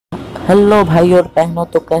Hello भाई और बहनों,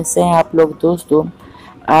 तो कैसे हैं आप लोग दोस्तों।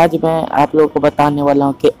 आज मैं आप लोगों को बताने वाला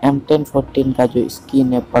हूं कि M1014 का जो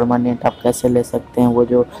स्किन है परमानेंट आप कैसे ले सकते हैं। वो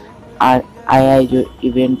जो आया है जो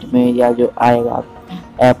इवेंट में या जो आएगा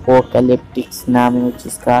एपोकैलिप्टिक्स नाम है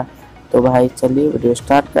जिसका। तो भाई चलिए वीडियो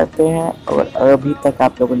स्टार्ट करते हैं। और अभी तक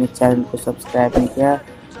आप लोगों ने चैनल को सब्सक्राइब नहीं किया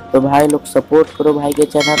तो भाई लोग सपोर्ट करो, भाई के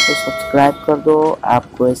चैनल को सब्सक्राइब कर दो।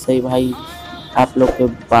 आपको ऐसे ही भाई आप लोग के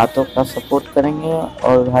बातों का सपोर्ट करेंगे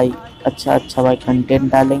और भाई अच्छा अच्छा भाई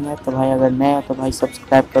कंटेंट डालेंगे। तो भाई अगर नए हो तो भाई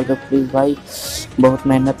सब्सक्राइब कर दो प्लीज़ भाई। बहुत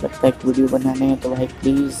मेहनत लगता है एक वीडियो बनाने में, तो भाई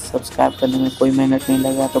प्लीज़ सब्सक्राइब करने में कोई मेहनत नहीं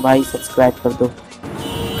लगा तो भाई सब्सक्राइब कर दो।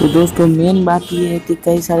 तो दोस्तों मेन बात ये है कि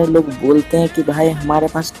कई सारे लोग बोलते हैं कि भाई हमारे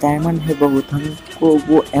पास डायमंड है बहुत, हमको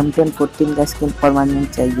वो M1014 का स्किन परमानेंट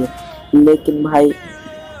चाहिए। लेकिन भाई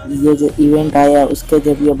ये जो इवेंट आया उसके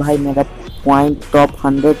जरिए भाई मेरा पॉइंट टॉप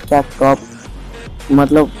 100 क्या टॉप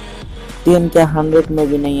मतलब 10 क्या 100 में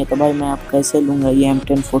भी नहीं है। तो भाई मैं आप कैसे लूँगा ये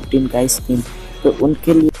M1014 का स्किन। तो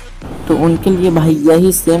उनके लिए भाई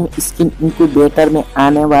यही सेम स्किन इंक्यूबेटर में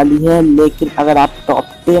आने वाली है। लेकिन अगर आप टॉप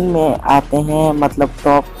 10 में आते हैं मतलब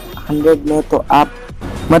टॉप 100 में, तो आप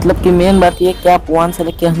मतलब कि मेन बात ये कि आप 1 से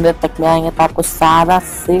लेकर 100 तक में आएंगे तो आपको सारा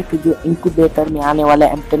सेट जो इंक्यूबेटर में आने वाला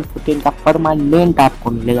है M1014 का परमानेंट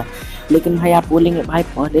आपको मिलेगा। लेकिन भाई आप बोलेंगे भाई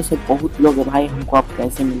पहले से बहुत लोग है भाई, हमको अब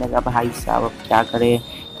कैसे मिलेगा भाई साहब, अब क्या करें।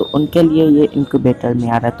 तो उनके लिए ये इंक्यूबेटर में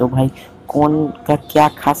आ रहा है। तो भाई कौन का क्या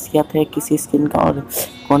खासियत है किसी स्किन का और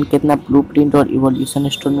कौन कितना ब्लूप्रिंट और इवोल्यूशन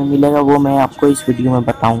स्टोन में मिलेगा वो मैं आपको इस वीडियो में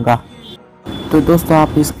बताऊंगा। तो दोस्तों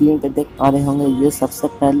आप स्क्रीन पे देख पा रहे होंगे ये सबसे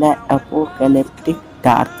पहला है एपोकैलिप्टिक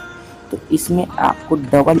डार्क। तो इसमें आपको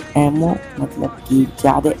डबल एमओ मतलब कि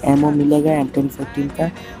ज़्यादा एमओ मिलेगा M1014 का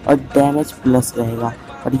और डैमेज प्लस रहेगा।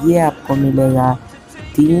 और ये आपको मिलेगा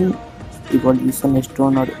 3 इवोल्यूशन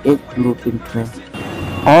स्टोन और 1 ब्लूप्रिंट में।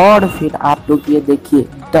 और फिर आप लोग ये देखिए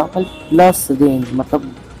डबल प्लस रेंज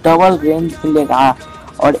मतलब डबल रेंज मिलेगा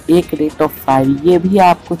और 1 रेट ऑफ फायर। ये भी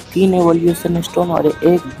आपको 3 एवोल्यूशन स्टोन और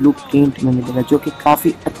 1 ब्लू प्रिंट में मिलेगा जो कि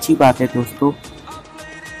काफ़ी अच्छी बात है दोस्तों।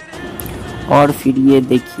 और फिर ये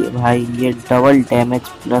देखिए भाई ये डबल डैमेज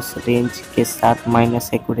प्लस रेंज के साथ माइनस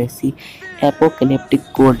एक्यूरेसी एपोकैलिप्टिक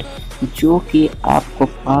कोड जो कि आपको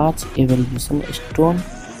 5 एवोल्यूशन स्टोन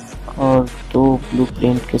और 2 ब्लू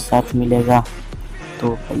प्रिंट के साथ मिलेगा।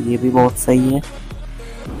 तो ये भी बहुत सही है।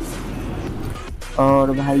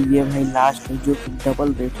 और भाई ये भाई लास्ट है जो कि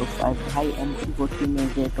डबल रेट ऑफ फायर। भाई M1014 में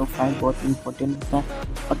रेट ऑफ फायर बहुत इंपॉर्टेंट होता है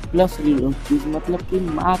और प्लस रीलोड चीज़ मतलब कि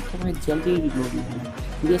मार को भाई जल्दी रिलोड है।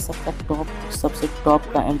 ये सबसे टॉप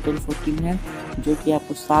का M1014 है जो कि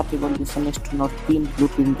आपको 7 इवोल्यूशन स्टोन और 3 ब्लू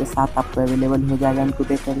प्रिंट के साथ आपको अवेलेबल हो जाएगा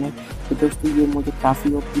इंक्यूबेटर में। तो दोस्तों ये मुझे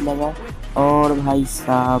काफ़ी ओपी लगा। और भाई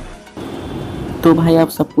साहब तो भाई आप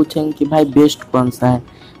सब पूछेंगे कि भाई बेस्ट कौन सा है।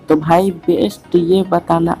 तो भाई बेस्ट ये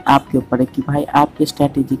बताना आपके ऊपर है कि भाई आपकी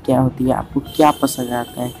स्ट्रैटेजी क्या होती है, आपको क्या पसंद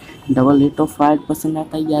आता है। डबल रेट ऑफ फायर पसंद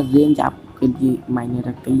आता है या रेंज आपके लिए मायने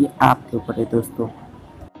रखता है, ये आपके ऊपर है दोस्तों।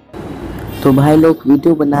 तो भाई लोग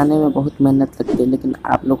वीडियो बनाने में बहुत मेहनत लगती है लेकिन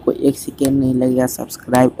आप लोग को 1 सेकेंड नहीं लगेगा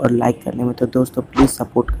सब्सक्राइब और लाइक करने में। तो दोस्तों प्लीज़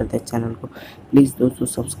सपोर्ट कर दे चैनल को, प्लीज़ दोस्तों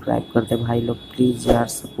सब्सक्राइब कर दे भाई लोग, प्लीज़ यार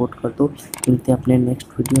सपोर्ट कर दो। मिलते हैं अपने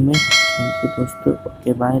नेक्स्ट वीडियो में। थैंक यू दोस्तों,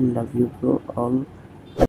 okay bye, love you bro all.